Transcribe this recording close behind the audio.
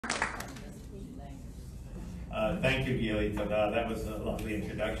Thank you, Gili. That was a lovely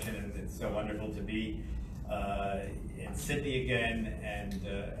introduction, and it's so wonderful to be in Sydney again and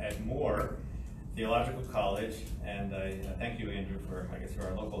at Moore Theological College. And I thank you, Andrew, for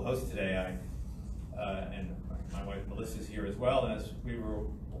our local host today. And my wife Melissa's here as well. And as we were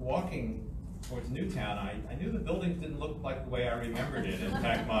walking towards Newtown, I knew the buildings didn't look like the way I remembered it. In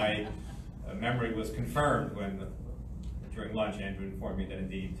fact, my memory was confirmed when during lunch, Andrew informed me that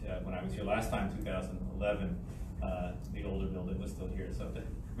indeed, when I was here last time, 2011, the older building was still here. So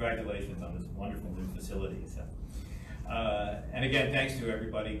congratulations on this wonderful new facility. So, and again, thanks to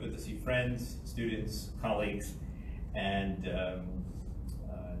everybody. Good to see friends, students, colleagues, and I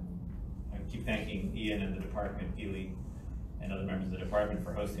keep thanking Ian and the department, Gili, and other members of the department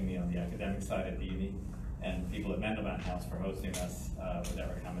for hosting me on the academic side at the uni, and people at Mendelman House for hosting us with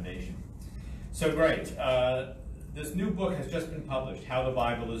our accommodation. So great. This new book has just been published, How the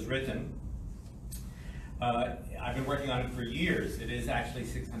Bible is Written. I've been working on it for years. It is actually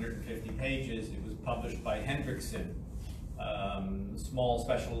 650 pages. It was published by Hendrickson, small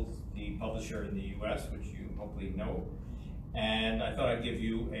specialty publisher in the US, which you hopefully know. And I thought I'd give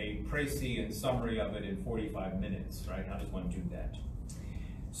you a précis and summary of it in 45 minutes, right? How does one do that?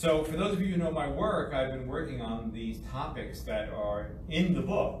 So for those of you who know my work, I've been working on these topics that are in the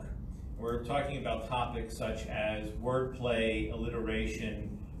book. We're talking about topics such as wordplay,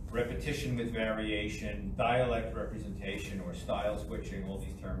 alliteration, repetition with variation, dialect representation, or style switching, all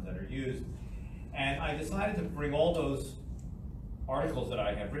these terms that are used. And I decided to bring all those articles that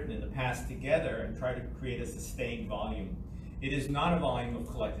I have written in the past together and try to create a sustained volume. It is not a volume of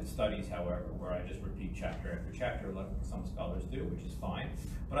collected studies, however, where I just repeat chapter after chapter like some scholars do, which is fine.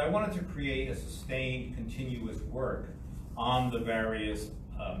 But I wanted to create a sustained, continuous work on the various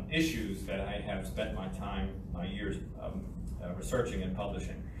issues that I have spent my years researching and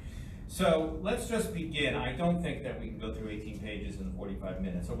publishing. So let's just begin. I don't think that we can go through 18 pages in 45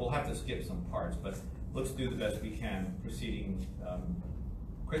 minutes, so we'll have to skip some parts, but let's do the best we can, proceeding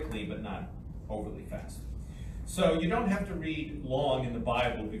quickly but not overly fast. So you don't have to read long in the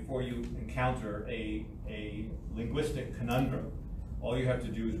Bible before you encounter a linguistic conundrum. All you have to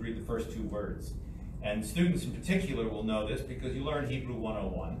do is read the first two words. And students in particular will know this because you learn Hebrew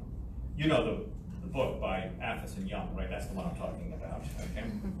 101. You know the book by Athos and Young, right? That's the one I'm talking about, okay?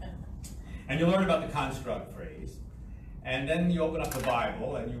 And you learn about the construct phrase. And then you open up the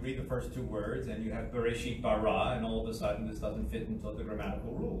Bible and you read the first two words and you have Bereshit bara, and all of a sudden this doesn't fit into the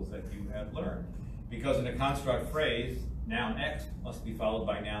grammatical rules that you have learned. Because in a construct phrase, noun X must be followed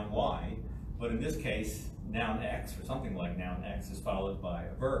by noun Y, but in this case, noun X, or something like noun X, is followed by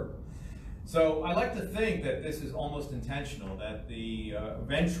a verb. So I like to think that this is almost intentional, that the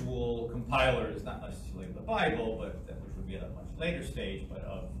eventual compilers, not necessarily of the Bible, but which would be at a much later stage, but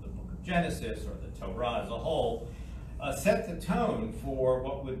of the book of Genesis or the Torah as a whole, set the tone for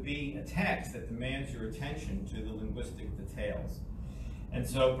what would be a text that demands your attention to the linguistic details. And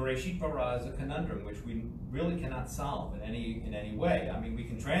so Bereshit bara is a conundrum which we really cannot solve in any way. I mean, we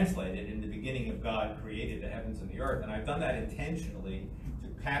can translate it, in the beginning of God created the heavens and the earth, and I've done that intentionally to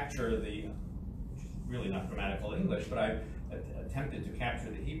capture the, really not grammatical English, but I've attempted to capture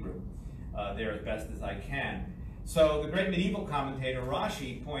the Hebrew there as best as I can. So the great medieval commentator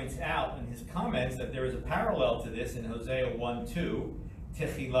Rashi points out in his comments that there is a parallel to this in Hosea 1:2,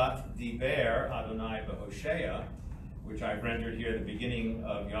 Techilat diber Adonai b'Hosea, which I've rendered here at the beginning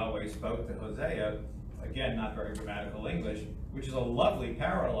of Yahweh spoke to Hosea, again, not very grammatical English, which is a lovely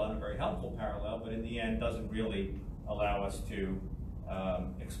parallel and a very helpful parallel, but in the end doesn't really allow us to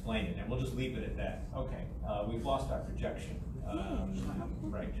explain it. And we'll just leave it at that. Okay, we've lost our projection.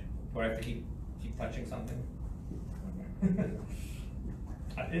 Right. Do I have to keep touching something?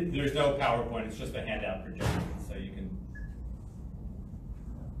 Okay. There's no PowerPoint, it's just a handout projection, so you can.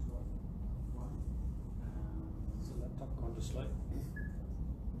 Slide. Is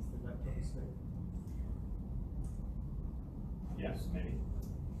the laptop asleep? Yes, maybe.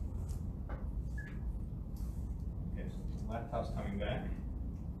 Okay, so the laptop's coming back.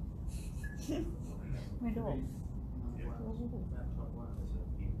 Laptop one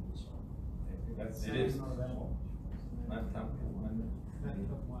is That's, it is. Laptop one. Laptop one.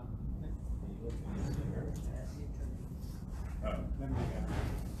 Oh.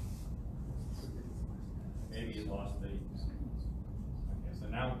 Maybe you lost the. Okay, so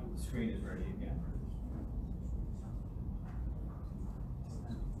now the screen is ready again.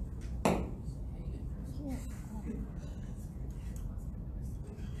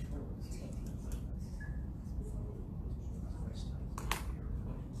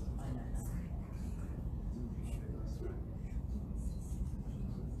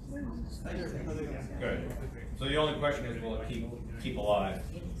 Good. So the only question is, will it keep alive?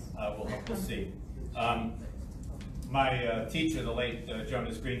 We'll see. My teacher, the late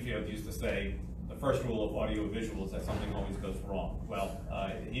Jonas Greenfield, used to say, the first rule of audio-visual is that something always goes wrong. Well,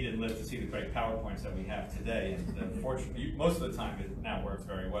 he didn't live to see the great PowerPoints that we have today, and fortunately, most of the time it now works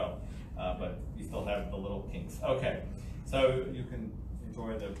very well, but we still have the little kinks. Okay, so you can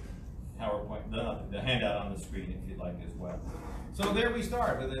enjoy the PowerPoint, the handout on the screen if you'd like as well. So there we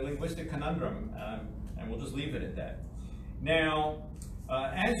start with a linguistic conundrum, and we'll just leave it at that. Now,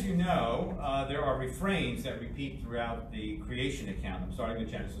 as you know, there are refrains that repeat throughout the creation account. I'm starting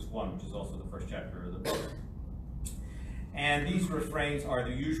with Genesis 1, which is also the first chapter of the book. And these refrains are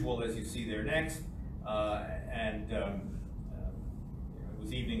the usual, as you see there next. It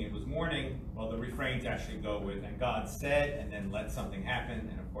was evening, it was morning. Well, the refrains actually go with, and God said, and then let something happen.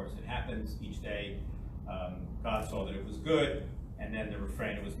 And of course, it happens each day. God saw that it was good, and then the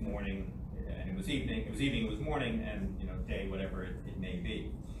refrain, it was morning, and it was evening, it was morning, and day, whatever it may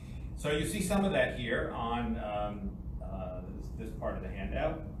be. So you see some of that here on this part of the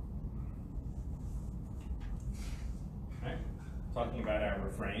handout. Okay. Talking about our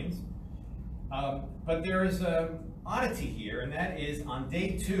refrains. But there is an oddity here, and that is on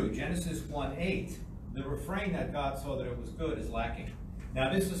day 2, Genesis 1:8, the refrain that God saw that it was good is lacking.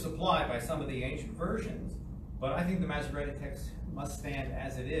 Now this is supplied by some of the ancient versions, but I think the Masoretic text must stand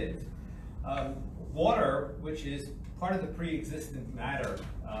as it is. Water, which is part of the pre-existent matter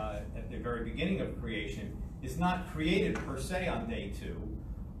at the very beginning of creation, is not created per se on day 2,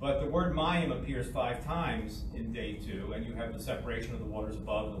 but the word mayim appears 5 times in day 2, and you have the separation of the waters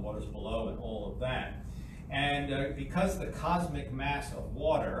above and the waters below and all of that. And because the cosmic mass of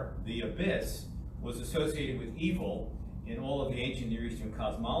water, the abyss, was associated with evil in all of the ancient Near Eastern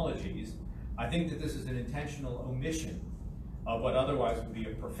cosmologies, I think that this is an intentional omission of what otherwise would be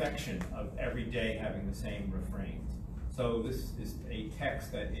a perfection of every day having the same refrains. So this is a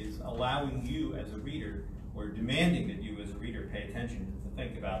text that is allowing you as a reader, or demanding that you as a reader pay attention to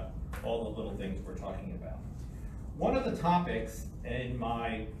think about all the little things we're talking about. One of the topics in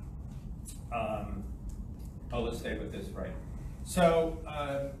my, let's stay with this, right. So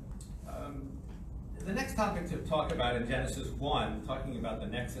the next topic to talk about in Genesis 1, talking about the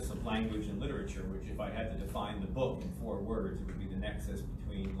nexus of language and literature, which if I had to define the book in 4 words, it would be the nexus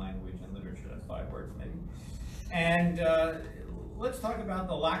between language and literature. That's 5 words maybe. And let's talk about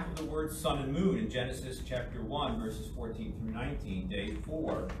the lack of the word sun and moon in Genesis chapter 1, verses 14 through 19, day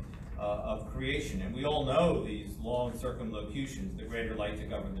 4 of creation. And we all know these long circumlocutions, the greater light to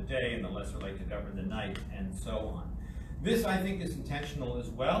govern the day and the lesser light to govern the night, and so on. This, I think, is intentional as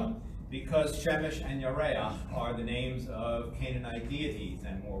well, because Shemesh and Yareach are the names of Canaanite deities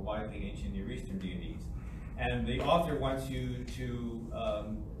and more widely ancient Near Eastern deities. And the author wants you to,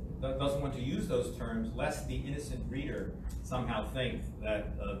 doesn't want to use those terms lest the innocent reader somehow think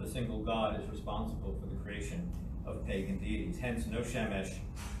that the single God is responsible for the creation of pagan deities. Hence, no Shemesh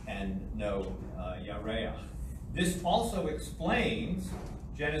and no Yareach. This also explains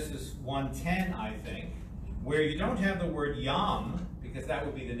Genesis 1:10, I think, where you don't have the word Yam, because that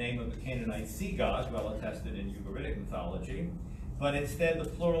would be the name of the Canaanite sea god, well attested in Ugaritic mythology, but instead the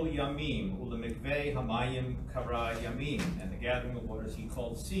plural Yamim, Ulamikveh Hamayim Kara Yamim, and the gathering of waters he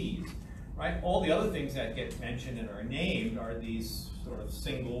called seas. Right? All the other things that get mentioned and are named are these sort of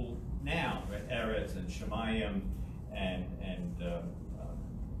single nouns, right? Eretz and Shemayim and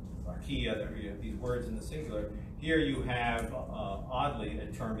Archaea, these words in the singular. Here you have, oddly, a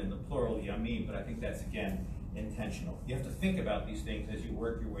term in the plural, Yamim, but I think that's, again, intentional. You have to think about these things as you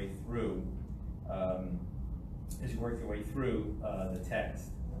work your way through, the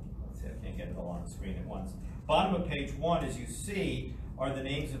text. Let's see, I can't get it all on the screen at once. Bottom of page 1, as you see, are the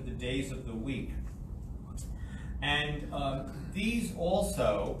names of the days of the week. And these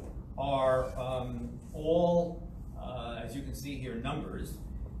also are all, as you can see here, numbers.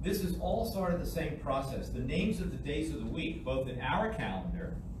 This is all sort of the same process. The names of the days of the week, both in our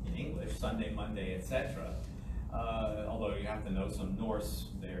calendar, in English, Sunday, Monday, etc., although you have to know some Norse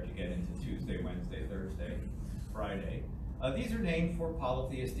there to get into Tuesday, Wednesday, Thursday, Friday. These are named for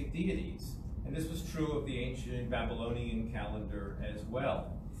polytheistic deities. And this was true of the ancient Babylonian calendar as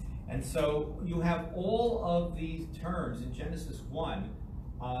well. And so you have all of these terms in Genesis 1.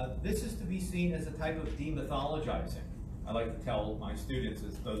 This is to be seen as a type of demythologizing. I like to tell my students,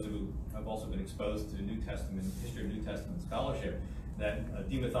 as those who have also been exposed to New Testament, history of New Testament scholarship, that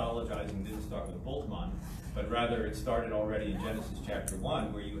demythologizing didn't start with Bultmann, but rather it started already in Genesis chapter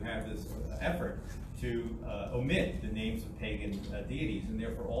 1, where you have this effort to omit the names of pagan deities, and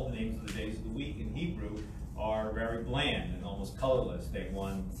therefore all the names of the days of the week in Hebrew are very bland and almost colorless. Day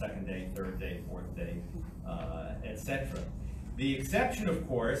 1, second day, third day, fourth day, etc. The exception, of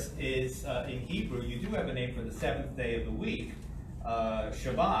course, is in Hebrew, you do have a name for the seventh day of the week,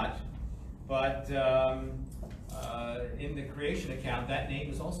 Shabbat, but in the creation account, that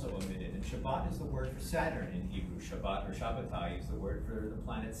name is also omitted. And Shabbat is the word for Saturn in Hebrew. Shabbat or Shabbatai is the word for the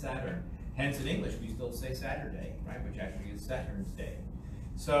planet Saturn. Hence, in English, we still say Saturday, right, which actually is Saturn's day.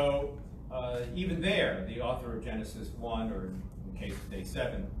 So, even there, the author of Genesis 1, or in the case of day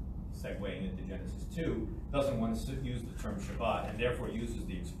 7, segueing into Genesis 2, doesn't want to use the term Shabbat, and therefore uses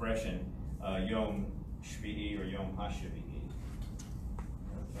the expression Yom Shvi'i or Yom HaShavi'i.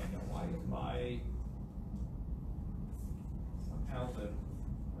 Okay, now why is my... somehow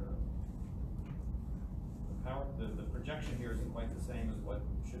the projection here isn't quite the same as what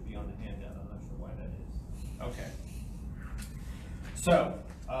should be on the handout. I'm not sure why that is. Okay. So,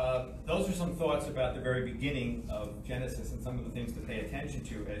 those are some thoughts about the very beginning of Genesis and some of the things to pay attention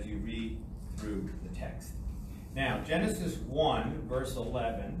to as you read through the text. Now, Genesis 1, verse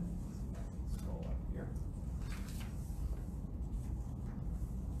 11. Scroll up here.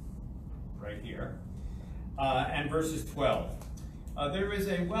 Right here. And verses 12. There is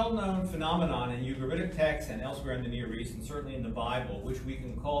a well-known phenomenon in Ugaritic texts and elsewhere in the Near East, and certainly in the Bible, which we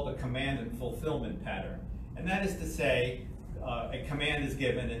can call the command and fulfillment pattern. And that is to say, a command is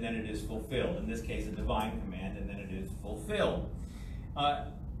given and then it is fulfilled. In this case, a divine command, and then it is fulfilled.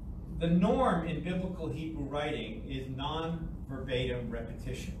 The norm in biblical Hebrew writing is non-verbatim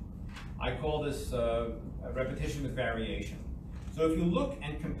repetition. I call this repetition with variation. So if you look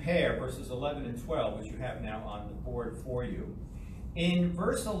and compare verses 11 and 12, which you have now on the board for you, in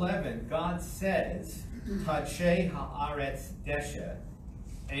verse 11, God says, Tadshe ha'aretz deshe,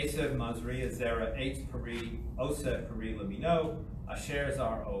 Esav mazriya zera eitz peri, oseh peri lamino, asher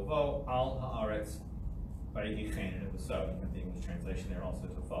zar ovo, al ha'aretz vayichen. And it was so. You have the English translation there also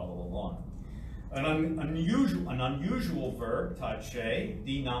to follow along. An unusual verb, tadshe,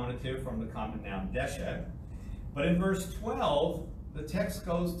 the nominative from the common noun deshe. But in verse 12, the text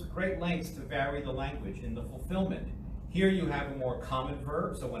goes to great lengths to vary the language in the fulfillment. Here you have a more common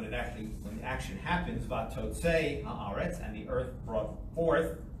verb, so when the action happens, vatotsei haaretz, and the earth brought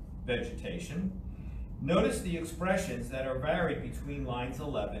forth vegetation. Notice the expressions that are varied between lines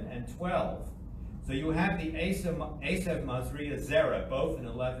 11 and 12. So you have the Esav Mazriya Zera, both in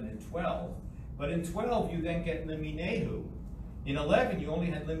 11 and 12, but in 12 you then get Liminehu. In 11 you only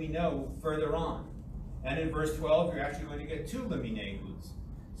had Limino further on, and in verse 12 you're actually going to get two Liminehus.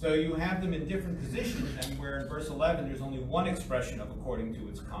 So you have them in different positions, and where in verse 11 there's only one expression of according to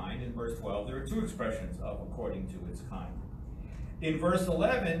its kind, in verse 12 there are two expressions of according to its kind. In verse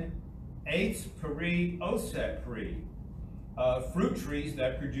 11, eitz peri oseh peri, fruit trees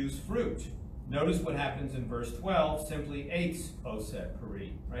that produce fruit. Notice what happens in verse 12, simply eitz oseh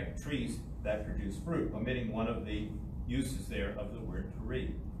peri, right? Trees that produce fruit, omitting one of the uses there of the word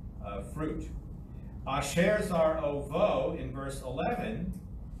peri, fruit. Asher zar ovo in verse 11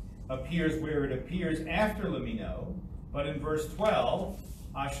 appears where it appears after lamino, but in verse 12,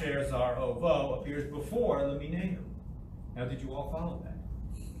 asher zar ovo appears before laminehu. Now, did you all follow that?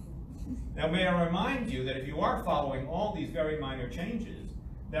 Now, may I remind you that if you are following all these very minor changes,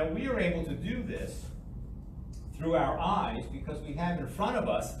 that we are able to do this through our eyes because we have in front of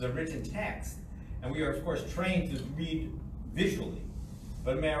us the written text, and we are, of course, trained to read visually.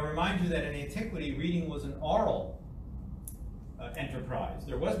 But may I remind you that in antiquity, reading was an oral enterprise.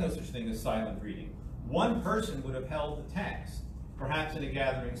 There was no such thing as silent reading. One person would have held the text, perhaps in a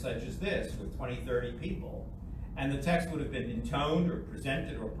gathering such as this with 20, 30 people, and the text would have been intoned or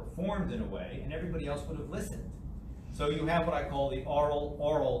presented or performed in a way, and everybody else would have listened. So you have what I call the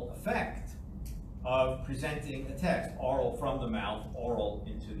oral effect of presenting a text, oral from the mouth, oral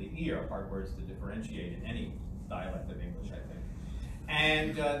into the ear, hard words to differentiate in any dialect of English, I think.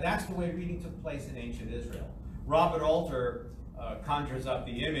 And that's the way reading took place in ancient Israel. Robert Alter conjures up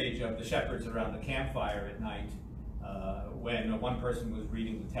the image of the shepherds around the campfire at night when one person was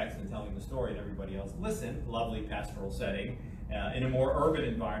reading the text and telling the story and everybody else listened. Lovely pastoral setting. In a more urban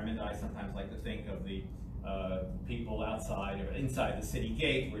environment, I sometimes like to think of the people outside or inside the city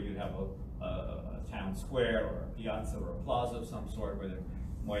gate where you have a town square or a piazza or a plaza of some sort where there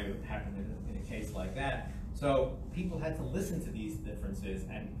might have happened in a case like that. So people had to listen to these differences,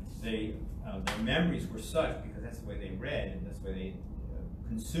 and their memories were such, because that's the way they read and that's the way they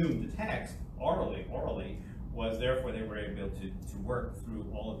consumed the text orally, was therefore they were able to work through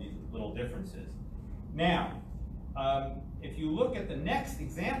all of these little differences. Now, if you look at the next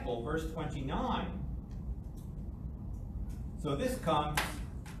example, verse 29, so this comes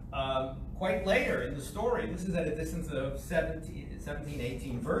quite later in the story. This is at a distance of 17,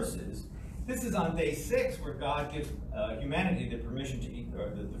 18 verses. This is on day 6, where God gives humanity the permission to eat, or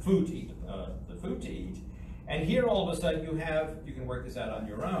the food to eat, And here, all of a sudden, you can work this out on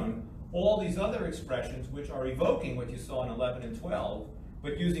your own, all these other expressions which are evoking what you saw in 11 and 12,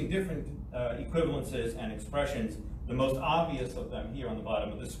 but using different equivalences and expressions. The most obvious of them here on the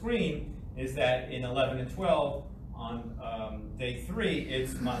bottom of the screen is that in 11 and 12, on day 3,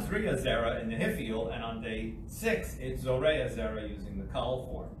 it's Mazria Zera in the Hifil, and on day 6, it's Zorea Zera using the Kal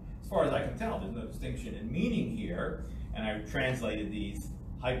form. As far as I can tell, there's no distinction in meaning here, and I translated these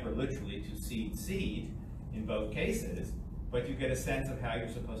hyper-literally to seed in both cases, but you get a sense of how you're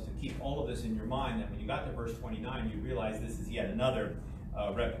supposed to keep all of this in your mind, that when you got to verse 29, you realize this is yet another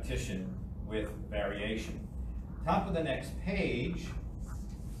repetition with variation. Top of the next page,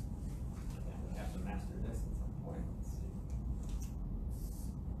 we have to master this at some point. Let's see.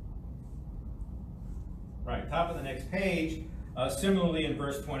 Right, top of the next page, similarly in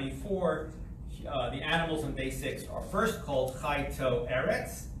verse 24, the animals on day 6 are first called Chai To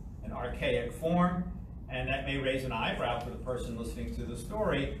Eretz, an archaic form, and that may raise an eyebrow for the person listening to the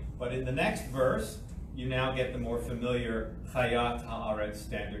story, but in the next verse, you now get the more familiar Chayat Haaretz,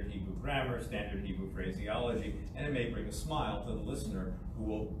 standard Hebrew grammar, standard Hebrew phraseology, and it may bring a smile to the listener who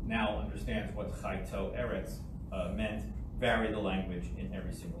will now understand what Chai To Eretz meant, vary the language in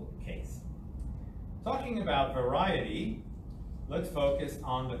every single case. Talking about variety, let's focus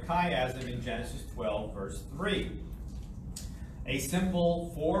on the chiasm in Genesis 12, verse 3. A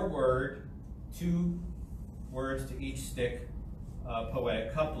simple 4-word, 2 words to each stick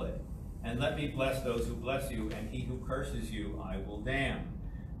poetic couplet. And let me bless those who bless you, and he who curses you I will damn.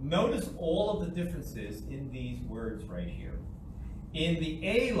 Notice all of the differences in these words right here. In the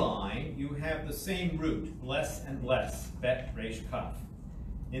A line, you have the same root, bless and bless, bet, resh, kaf.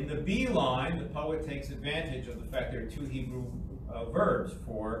 In the B line, the poet takes advantage of the fact there are 2 Hebrew verbs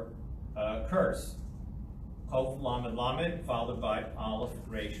for curse. Kof, lamed, lamed, followed by aleph,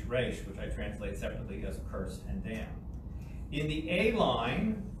 resh, resh, which I translate separately as curse and damn. In the A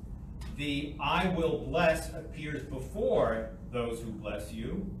line, the I will bless appears before those who bless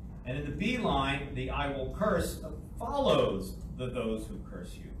you, and in the B line, the I will curse follows the those who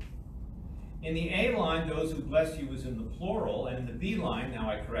curse you. In the A line, those who bless you is in the plural, and in the B line, now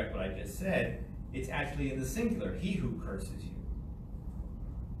I correct what I just said, it's actually in the singular, he who curses you.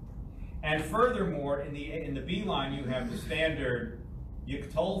 And furthermore, in the B line, you have the standard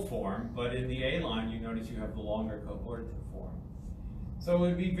yiktol form, but in the A line, you notice you have the longer cohortative form. So it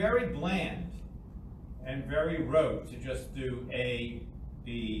would be very bland and very rote to just do A,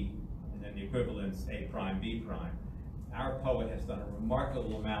 B, and then the equivalents A prime, B prime. Our poet has done a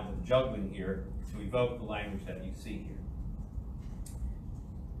remarkable amount of juggling here to evoke the language that you see here.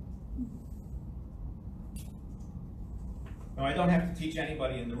 Now, I don't have to teach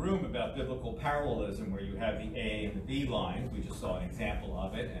anybody in the room about biblical parallelism, where you have the A and the B lines. We just saw an example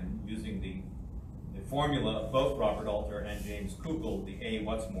of it, and using the formula of both Robert Alter and James Kugel, the A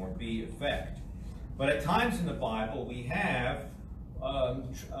what's more B effect. But at times in the Bible, we have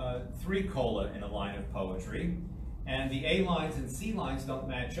 3 cola in a line of poetry, and the A lines and C lines don't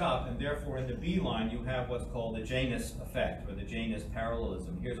match up, and therefore in the B line you have what's called the Janus effect, or the Janus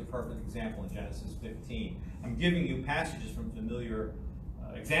parallelism. Here's a perfect example in Genesis 15. I'm giving you passages from familiar,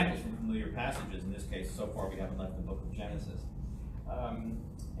 examples from familiar passages. In this case, so far we haven't left the book of Genesis.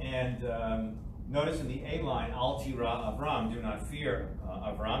 Notice in the A line, Al Tira Avram, do not fear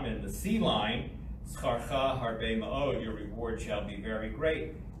Avram. And in the C line, Scharcha Harbe Ma'od, your reward shall be very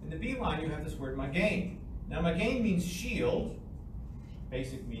great. In the B line, you have this word Magain. Now, Magain means shield,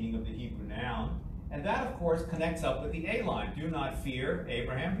 basic meaning of the Hebrew noun, and that, of course, connects up with the A line. Do not fear,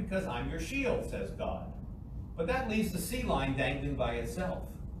 Abraham, because I'm your shield, says God. But that leaves the C line dangling by itself.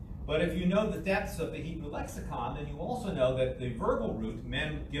 But if you know the depths of the Hebrew lexicon, then you also know that the verbal root,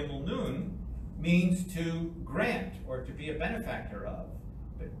 mem gimel nun, means to grant or to be a benefactor of.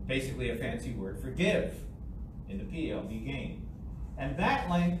 But basically a fancy word for give in the PLB game. And that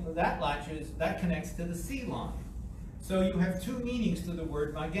connects to the C line. So you have 2 meanings to the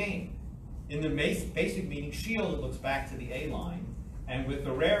word magain. In the basic meaning shield, it looks back to the A line. And with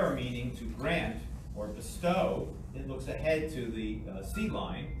the rarer meaning to grant or bestow, it looks ahead to the C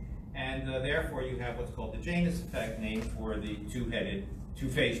line. And therefore you have what's called the Janus effect, named for the 2-headed,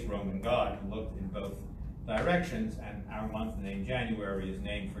 2-faced Roman god who looked in both directions. And our month named January is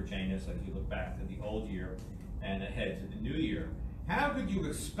named for Janus as you look back to the old year and ahead to the new year. How could you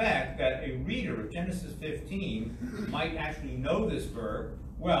expect that a reader of Genesis 15 might actually know this verb?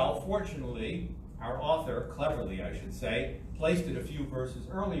 Well, fortunately, our author, cleverly I should say, placed it a few verses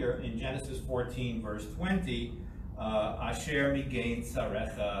earlier in Genesis 14, verse 20, Asher migain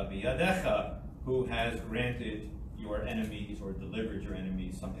tzarecha biyadecha, who has granted your enemies or delivered your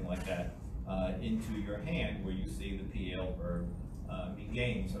enemies, something like that, into your hand, where you see the PL verb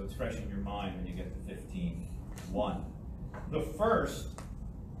migain. So it's fresh in your mind when you get to 15:1. The first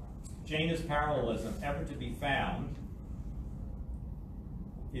Janus parallelism ever to be found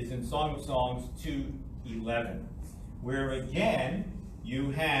is in Song of Songs 2:11, where again you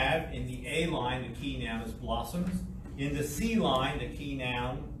have in the A line the key noun is blossoms. In the C line, the key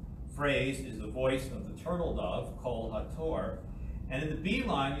noun phrase is the voice of the turtle dove, kol hator. And in the B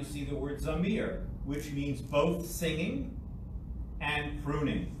line, you see the word zamir, which means both singing and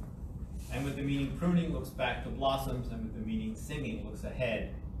pruning. And with the meaning pruning looks back to blossoms, and with the meaning singing looks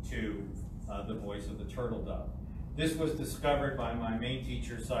ahead to the voice of the turtle dove. This was discovered by my main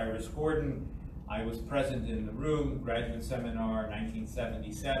teacher, Cyrus Gordon. I was present in the room, graduate seminar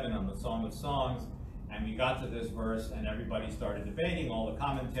 1977 on the Song of Songs, and we got to this verse and everybody started debating all the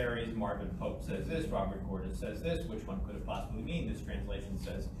commentaries. Marvin Pope says this, Robert Gordon says this, which one could it possibly mean? This translation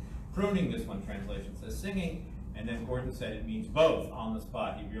says pruning, this one translation says singing, and then Gordon said it means both. On the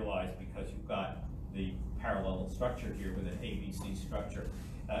spot he realized, because you've got the parallel structure here with an ABC structure.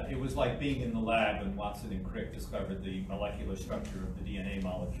 It was like being in the lab when Watson and Crick discovered the molecular structure of the DNA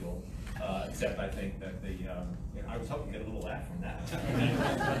molecule, except I think that I was hoping to get a little laugh from that.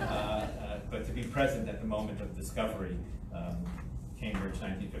 But to be present at the moment of discovery, Cambridge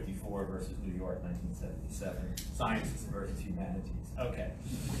 1954 versus New York 1977, sciences versus humanities. Okay,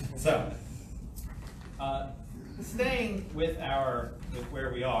 so staying with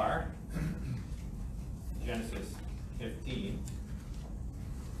where we are, Genesis 15.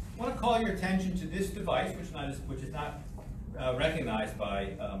 I want to call your attention to this device, which is not recognized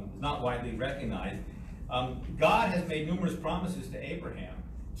by, not widely recognized. God has made numerous promises to Abraham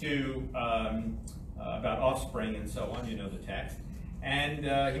about offspring and so on. You know the text, and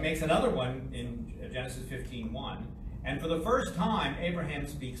he makes another one in Genesis 15:1. And for the first time, Abraham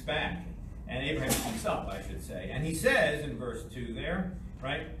speaks back, and Abraham speaks up, I should say. And he says in verse 2 there,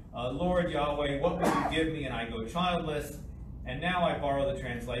 right? Lord Yahweh, what will you give me, and I go childless? And now I borrow the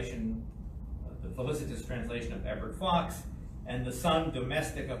translation, the felicitous translation of Everett Fox, and the son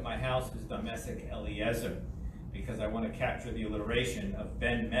domestic of my house is domestic Eliezer, because I want to capture the alliteration of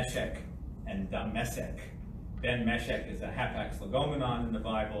Ben Meshech and Damesek. Ben Meshech is a hapax legomenon in the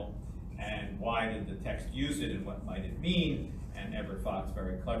Bible, and why did the text use it and what might it mean? And Everett Fox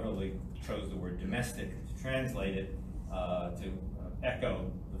very cleverly chose the word domestic to translate it to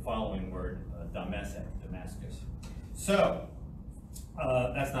echo the following word, Damesek, Damascus. So,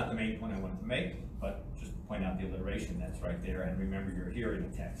 that's not the main point I wanted to make, but just to point out the alliteration that's right there, and remember you're hearing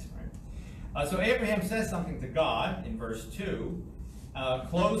the text, right? So Abraham says something to God in verse 2,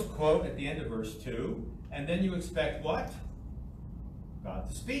 close quote at the end of verse 2, and then you expect what? God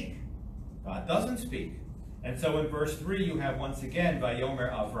to speak. God doesn't speak. And so in verse 3 you have once again,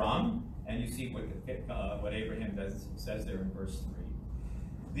 Vayomer Avram, and you see what Abraham says there in verse 3.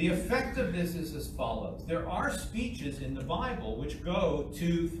 The effect of this is as follows. There are speeches in the Bible which go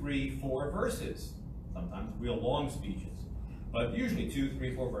 2, 3, 4 verses. Sometimes real long speeches. But usually 2,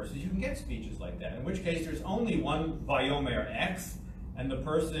 3, 4 verses, you can get speeches like that. In which case there's only one Vayomer X, and the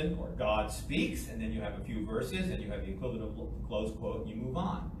person or God speaks, and then you have a few verses, and you have the equivalent of close quote, and you move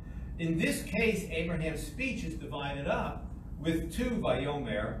on. In this case, Abraham's speech is divided up with 2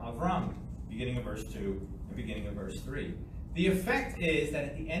 Vayomer Avram, beginning of verse 2 and beginning of verse 3. The effect is that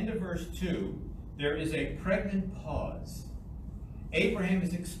at the end of verse 2, there is a pregnant pause. Abraham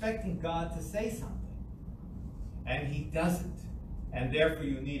is expecting God to say something, and he doesn't. And therefore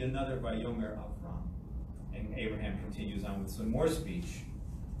you need another Vayomer Avram. And Abraham continues on with some more speech.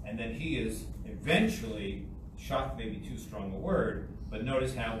 And then he is eventually, shocked may be too strong a word, but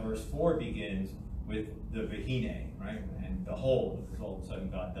notice how verse 4 begins with the Vehine, right? And behold, because all of a sudden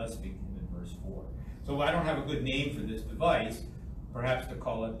God does speak to him in verse 4. So I don't have a good name for this device, perhaps to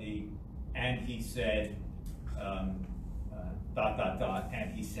call it the and he said ...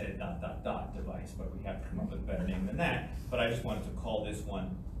 and he said ... device, but we have to come up with a better name than that. But I just wanted to call this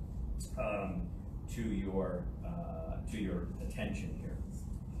one to your attention here.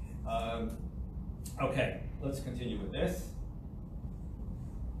 Okay, let's continue with this.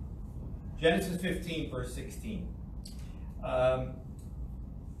 Genesis 15, verse 16.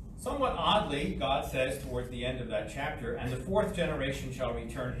 Somewhat oddly, God says towards the end of that chapter, and the 4th generation shall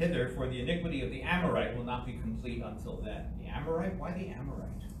return hither, for the iniquity of the Amorite will not be complete until then. The Amorite? Why the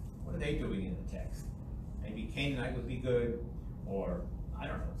Amorite? What are they doing in the text? Maybe Canaanite would be good, or, I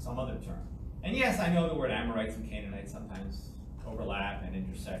don't know, some other term. And yes, I know the word Amorites and Canaanites sometimes overlap and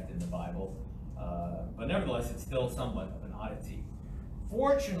intersect in the Bible, but nevertheless, it's still somewhat of an oddity.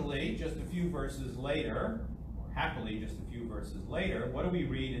 Fortunately, just a few verses later, or happily just a few verses later, what do we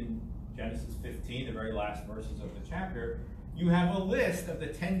read in Genesis 15, the very last verses of the chapter? You have a list of the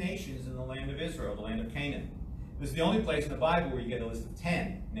 10 nations in the land of Israel, the land of Canaan. This is the only place in the Bible where you get a list of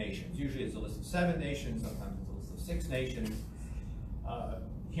 10 nations. Usually it's a list of 7 nations, sometimes it's a list of 6 nations.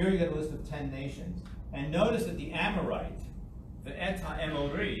 Here you get a list of 10 nations. And notice that the Amorite, the Eta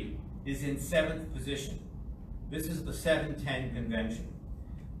Emori, is in 7th position. This is the 7-10 convention.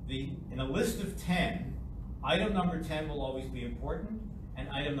 In a list of 10, item number 10 will always be important, and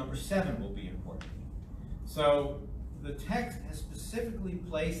item number 7 will be important. So the text has specifically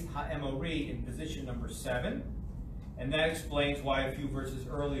placed Ha-Emori in position number 7, and that explains why a few verses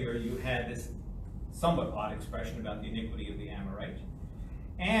earlier you had this somewhat odd expression about the iniquity of the Amorite.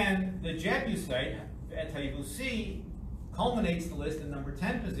 And the Jebusite, Et HaYebusi, culminates the list in number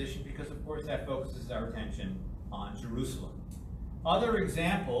 10 position because, of course, that focuses our attention on Jerusalem. Other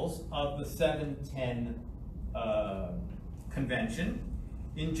examples of the 7-10 convention,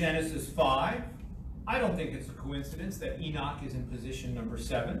 in Genesis 5, I don't think it's a coincidence that Enoch is in position number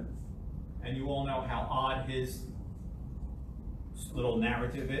 7, and you all know how odd his little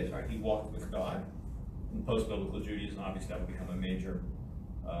narrative is, right? He walked with God. In post-biblical Judaism, obviously that will become a major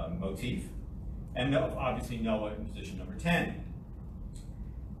motif. And obviously Noah in position number 10.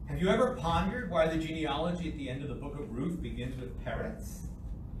 Have you ever pondered why the genealogy at the end of the book of Ruth begins with Peretz?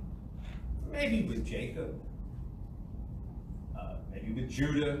 Maybe with Jacob, maybe with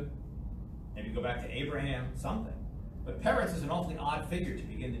Judah, maybe go back to Abraham, something. But Peretz is an awfully odd figure to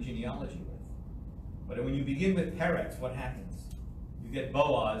begin the genealogy with. But when you begin with Peretz, what happens? You get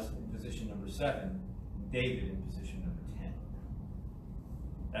Boaz in position number 7, and David in position number 10.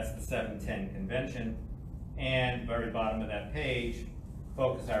 That's the 7-10 convention. And very bottom of that page,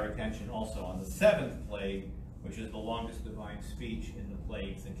 focus our attention also on the 7th plague, which is the longest divine speech in the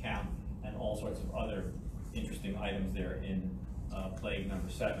plagues account, and all sorts of other interesting items there in plague number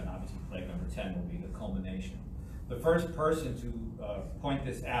 7. Obviously, plague number 10 will be the culmination. The first person to point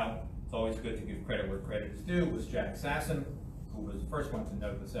this out, it's always good to give credit where credit is due, was Jack Sasson, who was the first one to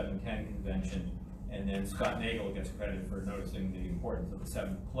note the 7-10 convention, and then Scott Nagel gets credit for noticing the importance of the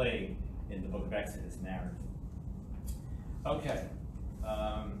 7th plague in the book of Exodus narrative. Okay,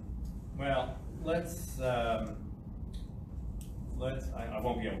 well, I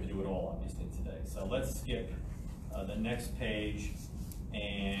won't be able to do it all, obviously, today, so let's skip the next page,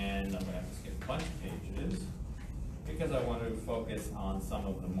 and I'm going to have to skip a bunch of pages, because I want to focus on some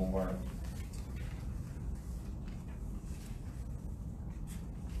of the more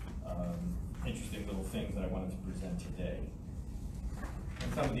interesting little things that I wanted to present today.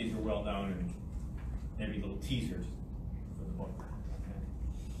 And some of these are well known and maybe little teasers for the book.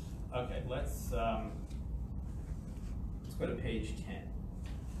 Okay, let's go to page 10.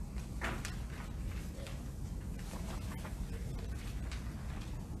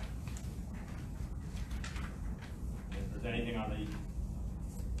 If there's anything on the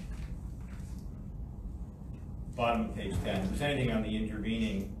bottom of page 10, if there's anything on the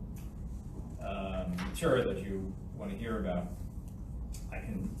intervening material that you want to hear about, I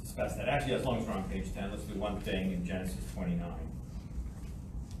can discuss that. Actually, as long as we're on page 10, let's do one thing in Genesis 29.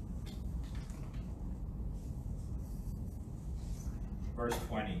 Verse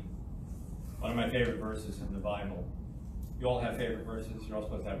 20. One of my favorite verses in the Bible. You all have favorite verses. You're all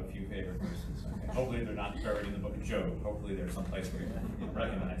supposed to have a few favorite verses. Okay. Hopefully they're not buried in the book of Job. Hopefully there's some place where you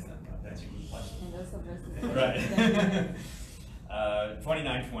recognize them. That's a good question. And those are verses. Right.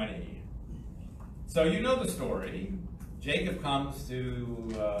 29:20. So you know the story. Jacob comes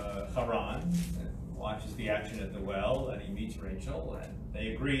to Haran, watches the action at the well, and he meets Rachel, and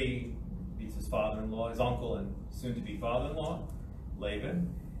they agree. Meets his father-in-law, his uncle, and soon-to-be father-in-law,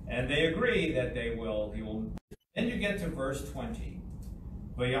 Laban, and they agree that he will. Then you get to verse 20.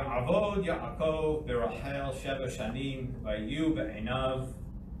 V'ya'avod Yaakov berachel sheva shanim v'yu be'enav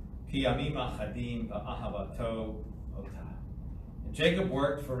ki yamim achadim v'ahavato ota. And Jacob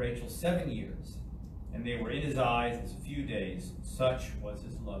worked for Rachel 7 years, and they were in his eyes as a few days. Such was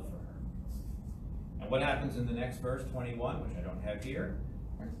his love for her. And what happens in the next verse, 21, which I don't have here?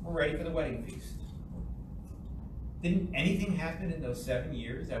 We're ready for the wedding feast. Didn't anything happen in those 7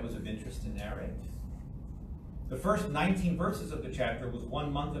 years that was of interest to narrate? The first 19 verses of the chapter was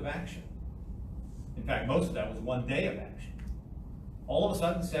 1 month of action. In fact, most of that was 1 day of action. All of a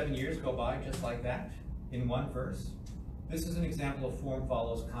sudden, 7 years go by just like that in one verse. This is an example of form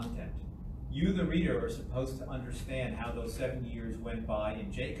follows content. You, the reader, are supposed to understand how those 7 years went by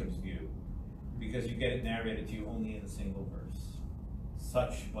in Jacob's view, because you get it narrated to you only in a single verse.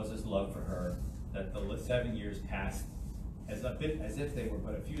 Such was his love for her that the 7 years passed as if they were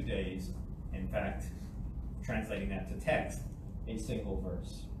but a few days. In fact, translating that to text, a single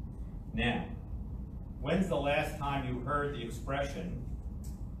verse. Now, when's the last time you heard the expression?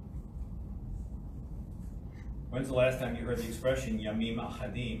 When's the last time you heard the expression Yamim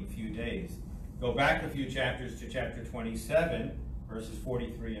Achadim, few days? Go back a few chapters to chapter 27, verses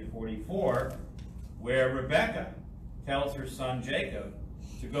 43 and 44, where Rebekah tells her son Jacob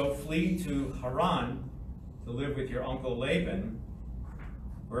to go flee to Haran to live with your uncle Laban.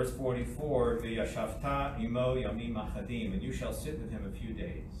 Verse 44, V'yashavta imo yamim achadim, and you shall sit with him a few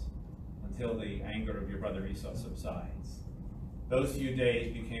days until the anger of your brother Esau subsides. Those few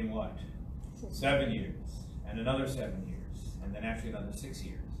days became what? 7 years, and another 7 years, and then actually another 6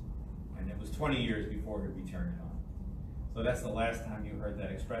 years. And it was 20 years before he returned home. So that's the last time you heard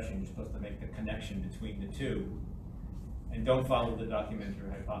that expression. You're supposed to make the connection between the two. And don't follow the documentary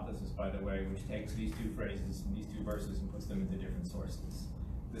hypothesis, by the way, which takes these two phrases and these two verses and puts them into different sources.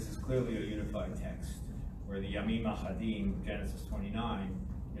 This is clearly a unified text, where the Yamim Achadim, Genesis 29,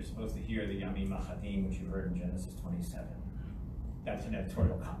 you're supposed to hear the Yamim Achadim, which you heard in Genesis 27. That's an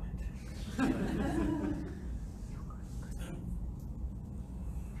editorial comment.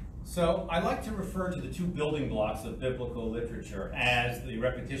 So I like to refer to the two building blocks of biblical literature as the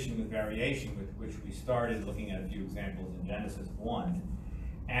repetition with variation, with which we started looking at a few examples in Genesis 1,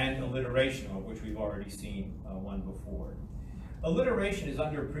 and alliteration, of which we've already seen one before. Alliteration is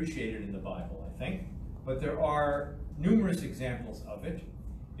underappreciated in the Bible, I think, but there are numerous examples of it,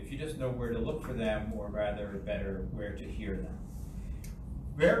 if you just know where to look for them, or rather, better, where to hear them.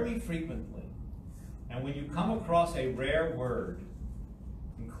 Very frequently, and when you come across a rare word,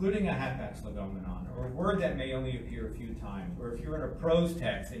 including a hapax legomenon, or a word that may only appear a few times, or if you're in a prose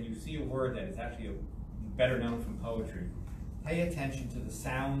text and you see a word that is actually better known from poetry, pay attention to the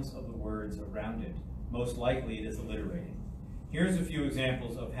sounds of the words around it. Most likely it is alliterating. Here's a few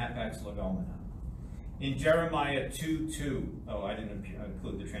examples of hapax legomenon. In Jeremiah 2:2, oh, I didn't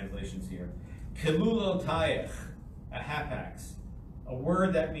include the translations here. Kilulotayach, a hapax, a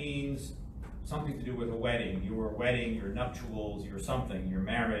word that means something to do with a wedding, your nuptials, your something, your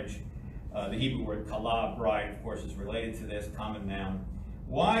marriage. The Hebrew word kala, bride, of course, is related to this, common noun.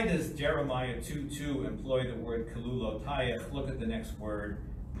 Why does Jeremiah 2:2 employ the word kilulotayach? Look at the next word,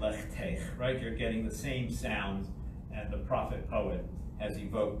 lechtech, right? You're getting the same sounds, and the prophet poet has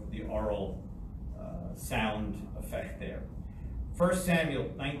evoked the oral sound effect there. 1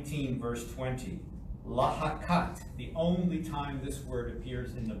 Samuel 19, verse 20, lahakat, the only time this word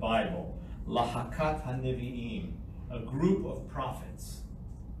appears in the Bible, lahakat hanivi'im, a group of prophets.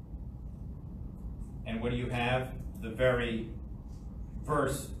 And what do you have? The very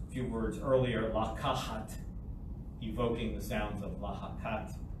verse, a few words earlier, lakahat, evoking the sounds of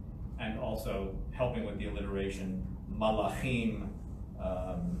lahakat, and also helping with the alliteration, malachim,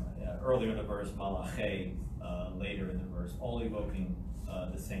 earlier in the verse, malache, later in the verse, all evoking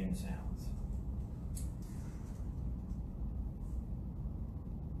the same sounds.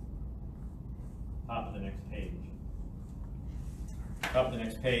 Top of the next page. Top of the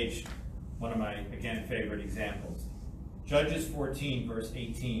next page, one of my, again, favorite examples. Judges 14, verse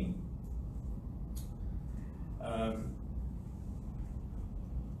 18.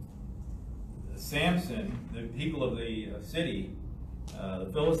 Samson, the people of the city, the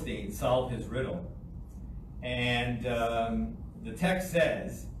Philistines, solved his riddle. And the text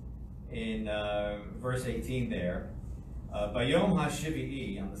says in verse 18 there, Bayom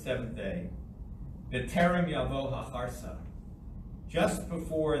HaShivi'i, on the seventh day, B'terem Yavo HaCharsa, just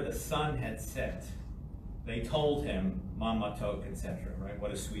before the sun had set, they told him, Mamatok, etc., right?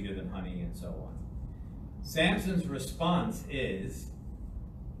 What is sweeter than honey, and so on. Samson's response is,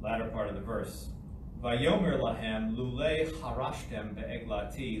 latter part of the verse, Vayomer lahem lulei harashtem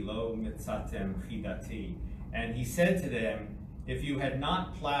be'eglati lo mitzatem chidati. And he said to them, if you had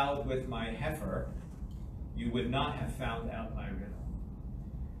not plowed with my heifer, you would not have found out my riddle.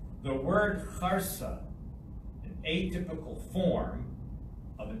 The word charsa, an atypical form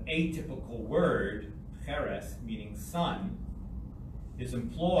of an atypical word, cheres, meaning sun, is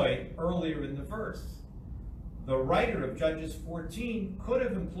employed earlier in the verse. The writer of Judges 14 could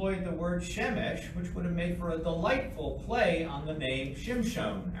have employed the word shemesh, which would have made for a delightful play on the name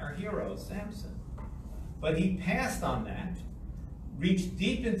Shimshon, our hero, Samson. But he passed on that, reached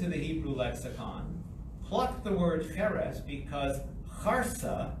deep into the Hebrew lexicon, plucked the word cheres because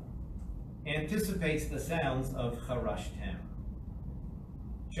charsa anticipates the sounds of charashtem.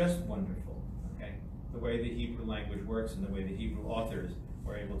 Just wonderful, okay? The way the Hebrew language works and the way the Hebrew authors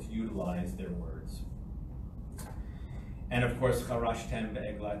were able to utilize their words. And of course, charashtem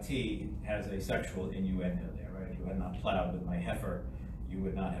be'eglati has a sexual innuendo there, right? If you had not plowed with my heifer, you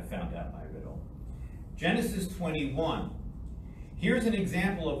would not have found out my riddle. Genesis 21. Here's an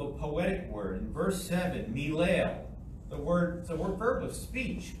example of a poetic word. In verse 7, milel. The word, it's a verb of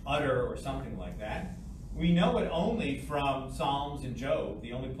speech, utter or something like that. We know it only from Psalms and Job,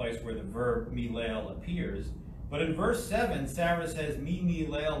 the only place where the verb milel appears. But in verse 7, Sarah says, mi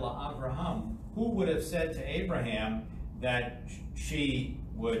milel la'Avraham. Who would have said to Abraham that Sarah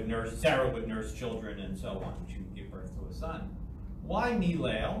would nurse children and so on, she would give birth to a son? Why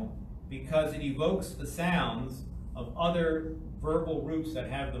milel? Because it evokes the sounds of other verbal roots that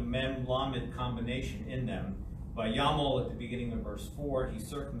have the mem lamed combination in them. Vayamol at the beginning of verse 4, he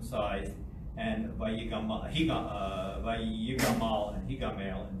circumcised, and Vayigamal and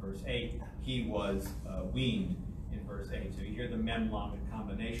Higamel in verse 8, he was weaned in verse 8. So you hear the mem lamed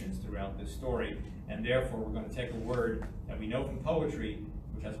combinations throughout this story, and therefore we're going to take a word that we know from poetry,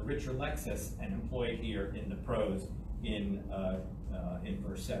 which has a richer lexis, and employ it here in the prose in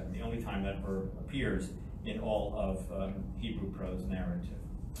verse 7, the only time that verb appears in all of Hebrew prose narrative.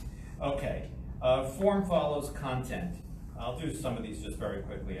 Okay, form follows content. I'll do some of these just very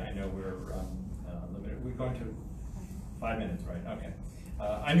quickly. I know we're limited. We're going to 5 minutes, right? Okay.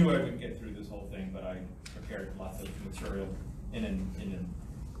 I knew I wouldn't get through this whole thing, but I prepared lots of material in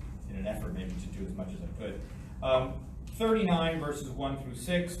an effort maybe to do as much as I could. 39 verses 1 through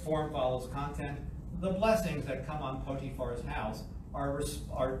 6, form follows content. The blessings that come on Potiphar's house are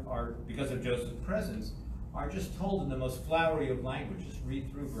because of Joseph's presence, are just told in the most flowery of language. Just read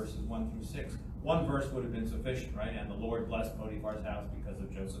through verses 1 through 6. One verse would have been sufficient, right? And the Lord blessed Potiphar's house because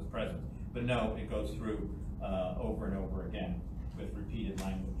of Joseph's presence. But no, it goes through over and over again with repeated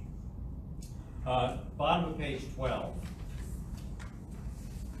language. Bottom of page 12.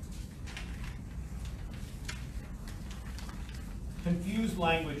 Confused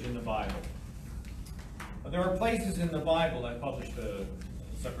language in the Bible. There are places in the Bible, I published a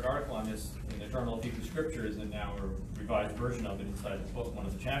separate article on this in the Journal of Hebrew Scriptures, and now a revised version of it inside the book, one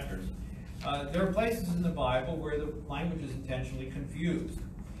of the chapters. There are places in the Bible where the language is intentionally confused.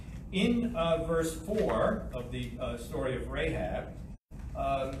 In verse 4 of the story of Rahab,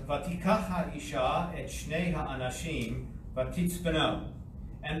 Vatikach ha'isha et shnei ha'anashim vatitzbeno.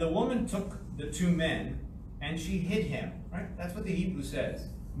 And the woman took the two men and she hid him. Right? That's what the Hebrew says.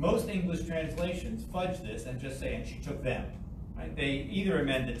 Most English translations fudge this and just say, and she took them. Right? They either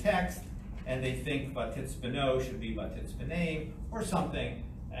amend the text and they think vatitzbeno should be vatitzbenem or something,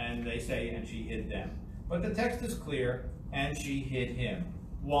 and they say, and she hid them. But the text is clear, and she hid him.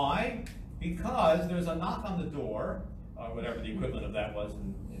 Why? Because there's a knock on the door, or whatever the equivalent of that was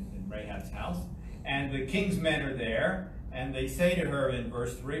in Rahab's house, and the king's men are there, and they say to her in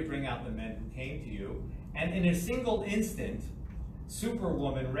verse 3, bring out the men who came to you. And in a single instant,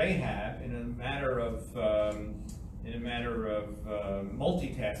 Superwoman Rahab, in a matter of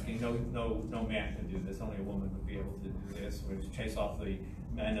multitasking, no man could do this. Only a woman would be able to do this, which chase off the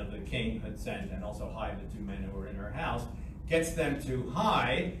men of the king had sent, and also hide the two men who were in her house. Gets them to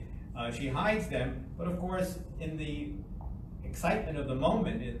hide. She hides them, but of course, in the excitement of the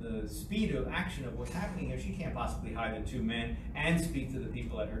moment, in the speed of action of what's happening here, she can't possibly hide the two men and speak to the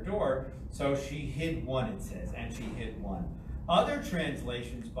people at her door. So she hid one, it says, and she hid one. Other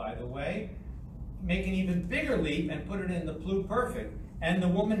translations, by the way, make an even bigger leap and put it in the pluperfect. And the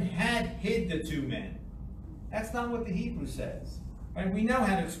woman had hid the two men. That's not what the Hebrew says. And we know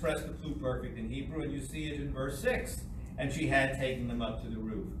how to express the pluperfect in Hebrew, and you see it in verse 6. And she had taken them up to the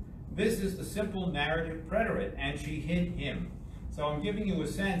roof. This is the simple narrative preterite, and she hid him. So I'm giving you a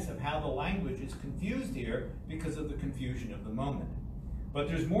sense of how the language is confused here because of the confusion of the moment. But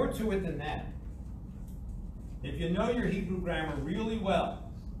there's more to it than that. If you know your Hebrew grammar really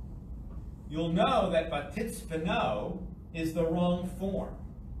well, you'll know that vatitzbeno is the wrong form.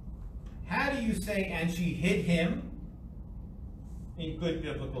 How do you say, and she hid him, in good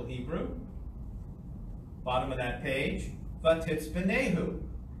biblical Hebrew? Bottom of that page, vatitzbenehu.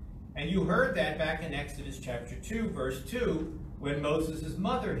 And you heard that back in Exodus chapter 2, verse 2, when Moses'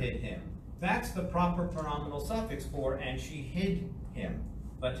 mother hid him. That's the proper pronominal suffix for, and she hid him,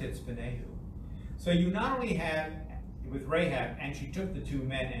 vatitzbenehu. So you not only have, with Rahab, and she took the two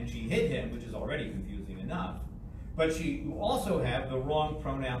men and she hid him, which is already confusing enough, but you also have the wrong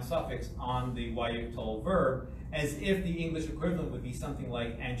pronoun suffix on the Vayikol verb, as if the English equivalent would be something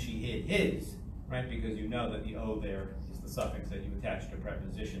like, and she hid his, right? Because you know that the O there is the suffix that you attach to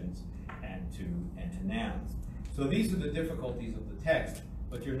prepositions and to nouns. So these are the difficulties of the text,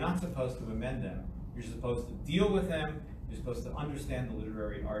 but you're not supposed to amend them. You're supposed to deal with them You're supposed to understand the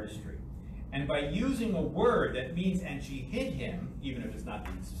literary artistry. And by using a word that means, and she hid him, even if it's not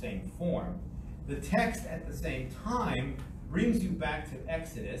the same form, the text at the same time brings you back to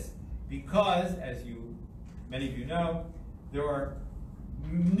Exodus because, as many of you know, there are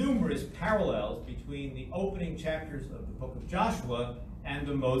numerous parallels between the opening chapters of the book of Joshua and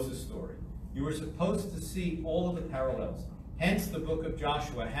the Moses story. You were supposed to see all of the parallels. Hence, the book of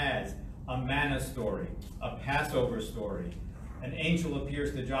Joshua has a manna story, a Passover story. An angel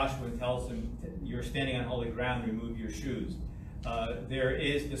appears to Joshua and tells him, you're standing on holy ground, remove your shoes. There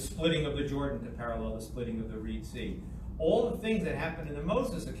is the splitting of the Jordan to parallel the splitting of the Reed Sea. All the things that happen in the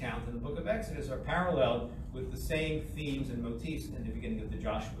Moses account in the book of Exodus are paralleled with the same themes and motifs in the beginning of the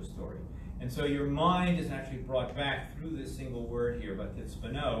Joshua story. And so your mind is actually brought back through this single word here,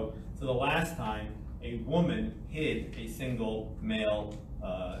 batitzbano, to the last time a woman hid a single male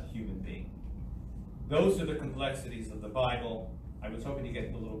human being. Those are the complexities of the Bible. I was hoping to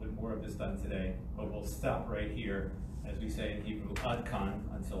get a little bit more of this done today, but we'll stop right here, as we say in Hebrew, ad kan,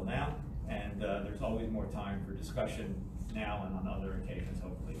 until now. And there's always more time for discussion now and on other occasions,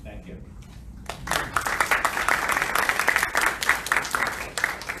 hopefully. Thank you.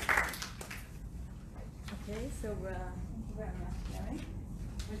 Okay, so thank you very much, Gary.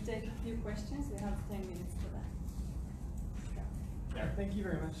 We'll take a few questions. We have 10 minutes for that. Yeah. Thank you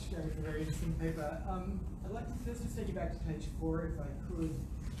very much, Gary, for a very interesting paper. I'd like to first just take you back to page 4, if I could,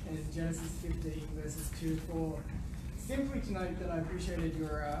 and Genesis 15, verses 2 to 4. Simply to note that I appreciated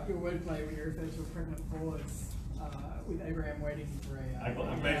your wordplay when you referred to a pregnant pause with Abraham waiting for a... I'm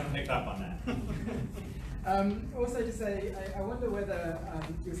glad you picked up on that. Also to say, I wonder whether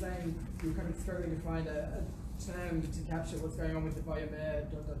you're saying you're kind of struggling to find a term to capture what's going on with the vayomer, ...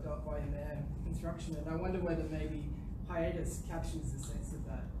 vayomer construction, and I wonder whether maybe hiatus captures the sense of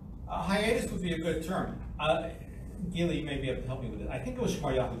that. Hiatus would be a good term. Gili may be able to help me with it. I think it was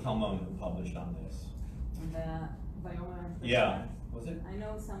Shmaryahu Talmon who published on this. The Vayomer. Yeah, was it? I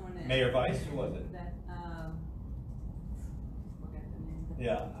know someone. Mayor Weiss, who was it? That forget the name.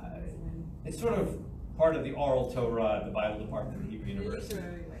 Yeah, it's sort of part of the oral Torah, the Bible department at Hebrew University.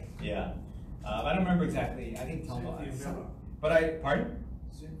 Literary way. Yeah, I don't remember exactly. I think Talmon. Pardon?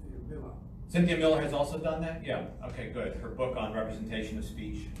 Cynthia Miller has also done that? Yeah, okay, good. Her book on representation of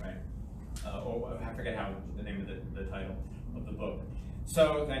speech, right? Or I forget how the name of the title of the book.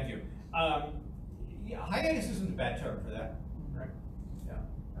 So, thank you. Yeah, hiatus isn't a bad term for that, right? Yeah,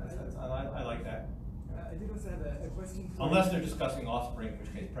 I like that. I did also have a question for Unless they're discussing offspring, in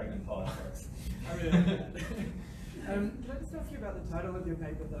which case pregnant pause works. I really like that. Can I just ask you about the title of your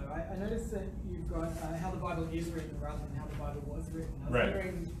paper, though? I noticed that you've got how the Bible is written rather than how the Bible was written. I was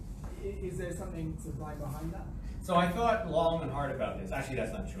wondering, is there something sort of lying behind that? So I thought long and hard about this. Actually,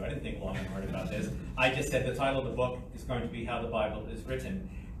 that's not true. I didn't think long and hard about this. I just said the title of the book is going to be How the Bible is Written.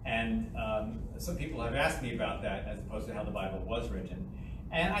 And some people have asked me about that as opposed to how the Bible was written.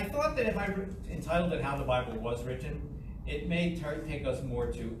 And I thought that if I entitled it How the Bible was Written, it may take us more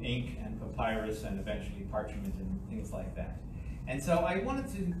to ink and papyrus and eventually parchment and things like that. And so I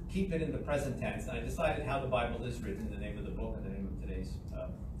wanted to keep it in the present tense, and I decided How the Bible is Written, the name of the book and the name of today's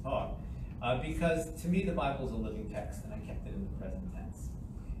talk, because to me the Bible is a living text, and I kept it in the present tense.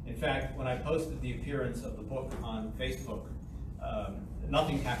 In fact, when I posted the appearance of the book on Facebook,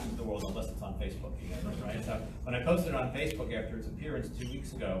 nothing happens in the world unless it's on Facebook, you guys, right? So when I posted it on Facebook after its appearance 2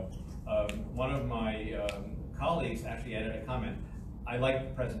 weeks ago, one of my colleagues actually added a comment, I like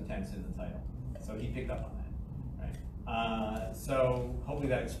the present tense in the title. So he picked up on that, right? So hopefully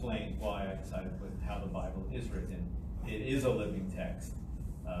that explains why I decided to put How the Bible is Written. It is a living text.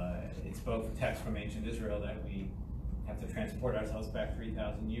 It's both a text from ancient Israel that we have to transport ourselves back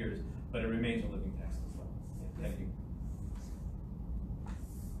 3,000 years, but it remains a living text as well. Yeah, thank you.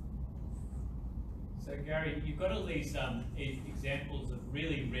 So Gary, you've got all these examples of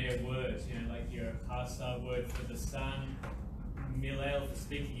really rare words, you know, like your Hasa word for the sun, Milel for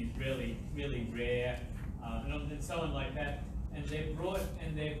speaking is really, really rare, and so on like that. And they're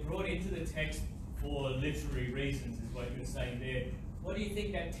brought into the text for literary reasons, is what you're saying there. What do you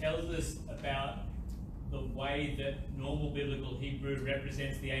think that tells us about the way that normal biblical Hebrew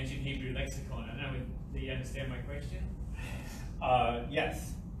represents the ancient Hebrew lexicon? I don't know, do you understand my question?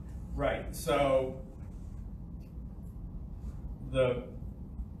 Yes, right. So the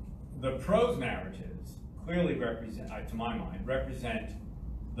prose narratives clearly represent, to my mind, represent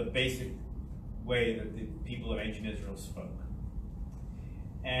the basic way that the people of ancient Israel spoke.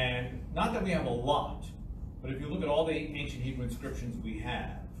 And not that we have a lot, but if you look at all the ancient Hebrew inscriptions we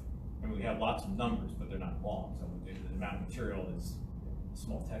have, and we have lots of numbers, but they're not long, so the amount of material is a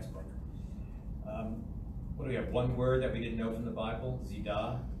small textbook. what do we have? One word that we didn't know from the Bible,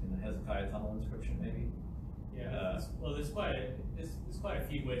 Zidah, in the Hezekiah tunnel inscription, maybe. Yeah. Well, there's quite a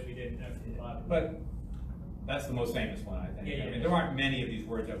few words we didn't know from the Bible. But that's the most famous one, I think. Yeah, yeah. I mean, there aren't many of these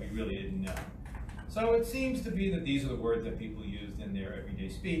words that we really didn't know. So it seems to be that these are the words that people used in their everyday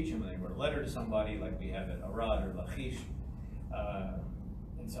speech, and when they wrote a letter to somebody, like we have at Arad or Lachish,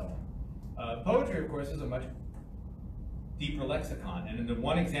 and so on. Poetry, of course, is a much deeper lexicon, and in the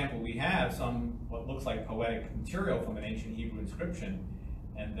one example we have some what looks like poetic material from an ancient Hebrew inscription,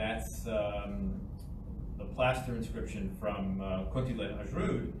 and that's the plaster inscription from Kuntilet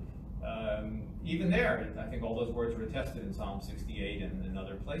Ajrud. Even there, I think all those words were attested in Psalm 68 and in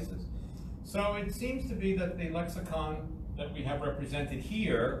other places. So it seems to be that the lexicon that we have represented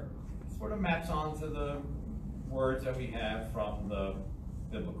here sort of maps onto the words that we have from the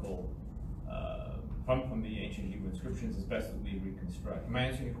biblical, from the ancient Hebrew inscriptions as best as we reconstruct. Am I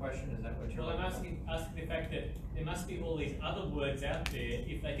answering your question? Is that what you're Well, I'm asking the fact that there must be all these other words out there.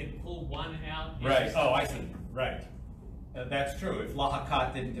 If they can pull one out. Right. Oh, I see. Right. That's true. If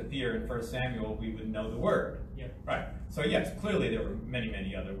Lahakat didn't appear in 1 Samuel, we would know the word. Yep. Right. So yes, clearly there were many,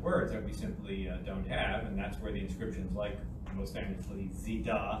 many other words that we simply don't have, and that's where the inscriptions like, most famously,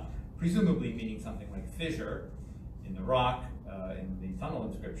 Zidah, presumably meaning something like fissure in the rock, in the tunnel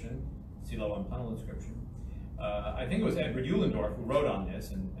inscription, Siloam tunnel inscription. I think it was Edward Eulendorf who wrote on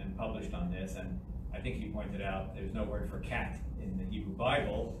this and published on this, and I think he pointed out there's no word for cat in the Hebrew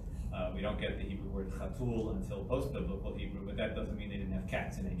Bible. We don't get the Hebrew word chatul until post-biblical Hebrew, but that doesn't mean they didn't have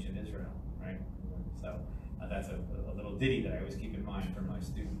cats in ancient Israel, right? So that's a little ditty that I always keep in mind for my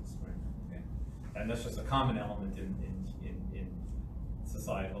students, right? Okay. And that's just a common element in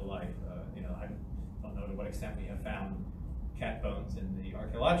societal life. I don't know to what extent we have found cat bones in the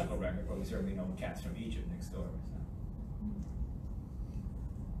archaeological record, but we certainly know cats from Egypt next door. So.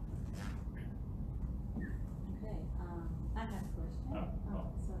 Okay, I have a question. Oh.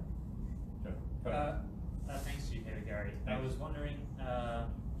 Sorry. Sure. Go ahead. Thanks to you, Prof Gary. I Thanks. was wondering,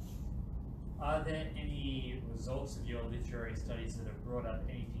 are there any results of your literary studies that have brought up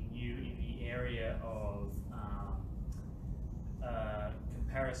anything new in the area of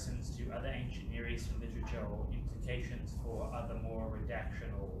comparisons to other ancient Near Eastern literature or implications for other more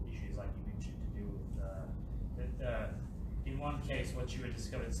redactional issues like you mentioned to do with that in one case what you had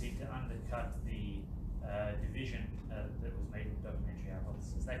discovered seemed to undercut the division that was made in the documentary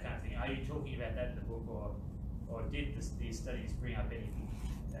hypothesis, that kind of thing. Are you talking about that in the book, or did these studies bring up anything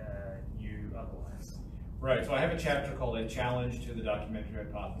new otherwise? Right, so I have a chapter called A Challenge to the Documentary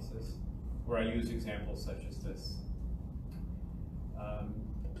Hypothesis, where I use examples such as this.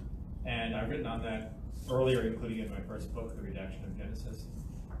 And I've written on that earlier, including in my first book, The Redaction of Genesis,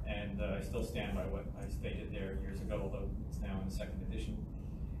 and I still stand by what I stated there years ago, although it's now in the second edition.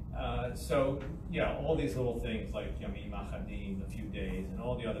 So, yeah, all these little things like Yamim Achadim, a few days, and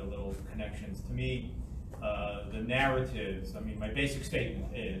all the other little connections, to me, the narratives, I mean, my basic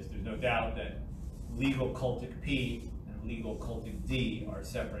statement is there's no doubt that legal cultic P and legal cultic D are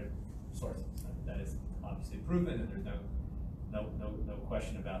separate sources. That is obviously proven, and there's no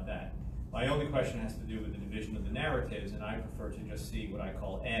question about that. My only question has to do with the division of the narratives, and I prefer to just see what I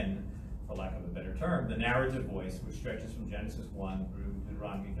call N, for lack of a better term, the narrative voice, which stretches from Genesis 1 through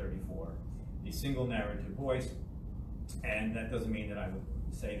Deuteronomy 34, a single narrative voice, and that doesn't mean that I would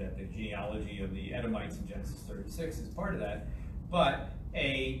say that the genealogy of the Edomites in Genesis 36 is part of that, but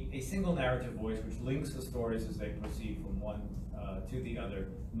a single narrative voice which links the stories as they proceed from one to the other,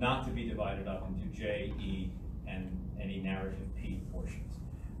 not to be divided up into J, E, and any narrative P portions.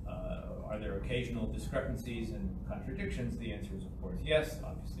 Are there occasional discrepancies and contradictions? The answer is, of course, yes,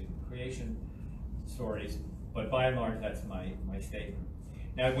 obviously the creation stories, but by and large, that's my statement.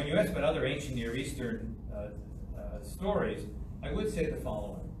 Now, when you ask about other ancient Near Eastern stories, I would say the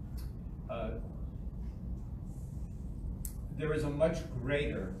following. There is a much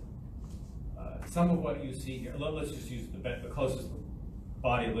greater, some of what you see here, let's just use the closest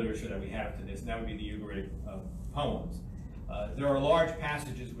body of literature that we have to this, and that would be the Ugaritic poems. There are large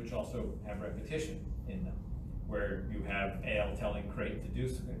passages which also have repetition in them, where you have Ale telling Carrot to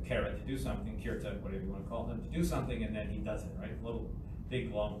do something, Kirta, whatever you want to call him, to do something, and then he does it, right? Little,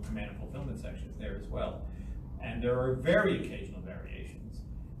 big, long command and fulfillment sections there as well. And there are very occasional variations,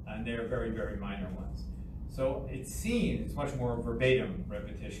 and they're very, very minor ones. So it seems it's much more verbatim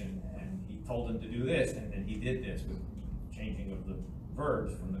repetition, and he told him to do this, and then he did this with changing of the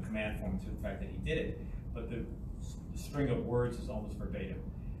verbs from the command form to the fact that he did it. But the string of words is almost verbatim.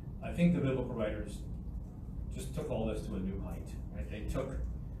 I think the biblical writers just took all this to a new height. Right? They took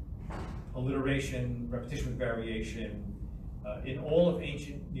alliteration, repetition with variation, in all of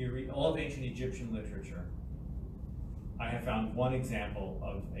ancient Egyptian literature. I have found one example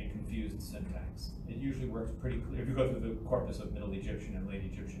of a confused syntax. It usually works pretty clear if you go through the corpus of Middle Egyptian and Late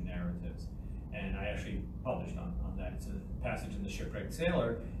Egyptian narratives. And I actually published on that. It's a passage in the Shipwrecked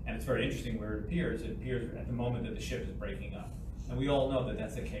Sailor, and it's very interesting where it appears. It appears at the moment that the ship is breaking up. And we all know that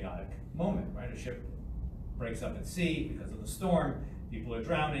that's a chaotic moment, right? A ship breaks up at sea because of the storm, people are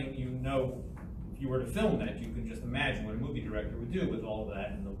drowning. You know, if you were to film that, you can just imagine what a movie director would do with all of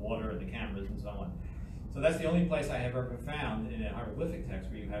that and the water and the cameras and so on. So that's the only place I have ever found in a hieroglyphic text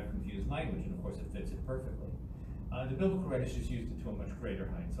where you have confused language, and of course it fits it perfectly. The biblical writers just used it to a much greater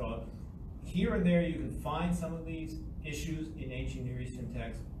height. So here and there you can find some of these issues in ancient Near Eastern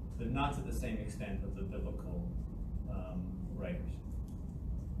texts, but not to the same extent of the biblical writers.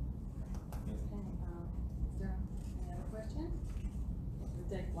 Okay, is there any other question? We'll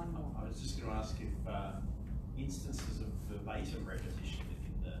take one more. I was just going to ask if instances of verbatim repetition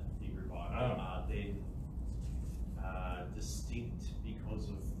in the Hebrew Bible are then distinct because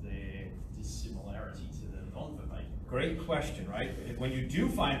of their dissimilarity to the non-verbatim. Great question, right? When you do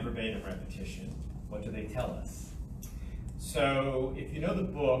find verbatim repetition, what do they tell us? So if you know the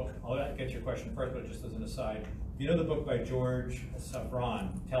book, I'll get your question first, but just as an aside, if you know the book by George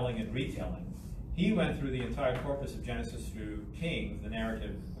Savron, Telling and Retelling, he went through the entire corpus of Genesis through Kings, the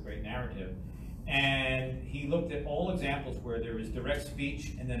narrative, the great narrative, and he looked at all examples where there is direct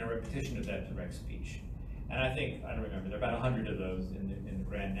speech and then a repetition of that direct speech. And I don't remember, there are about 100 of those in the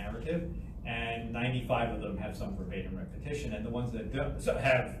grand narrative, and 95 of them have some verbatim repetition, and the ones that don't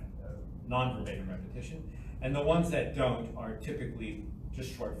have non-verbatim repetition, and the ones that don't are typically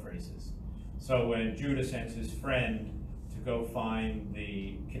just short phrases. So when Judah sends his friend to go find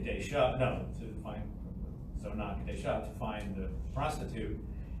the Kadeshah, to find the prostitute,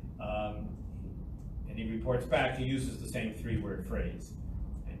 and he reports back, he uses the same three-word phrase.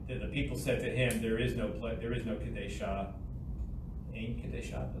 And the people said to him, there is no Kadeshah, Ein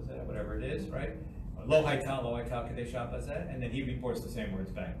Kadeshah Bazeh, whatever it is, right? Lo Haita Kadeshah Bazeh, and then he reports the same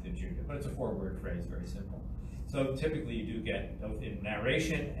words back to Judah. But it's a four-word phrase, very simple. So typically you do get, both in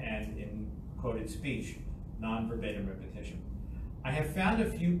narration and in quoted speech, non-verbatim repetition. I have found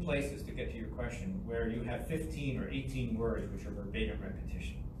a few places, to get to your question, where you have 15 or 18 words which are verbatim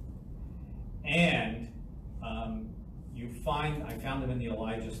repetition. And I found them in the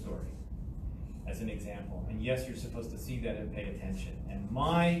Elijah story as an example. And yes, you're supposed to see that and pay attention. And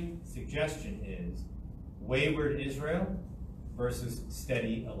my suggestion is wayward Israel versus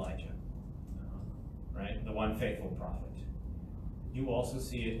steady Elijah, right? The one faithful prophet. You also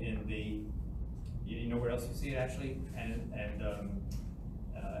see it in you know where else you see it actually? And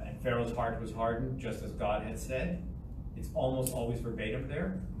Pharaoh's heart was hardened, just as God had said. It's almost always verbatim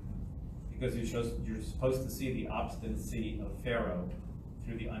there, because you're supposed to see the obstinacy of Pharaoh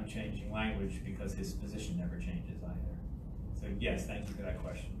through the unchanging language, because his position never changes either. So yes, thank you for that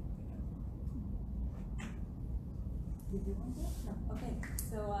question. Did you want that? No. Okay,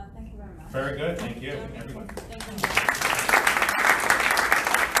 so thank you very much. Very good, thank you, everyone. Thank you.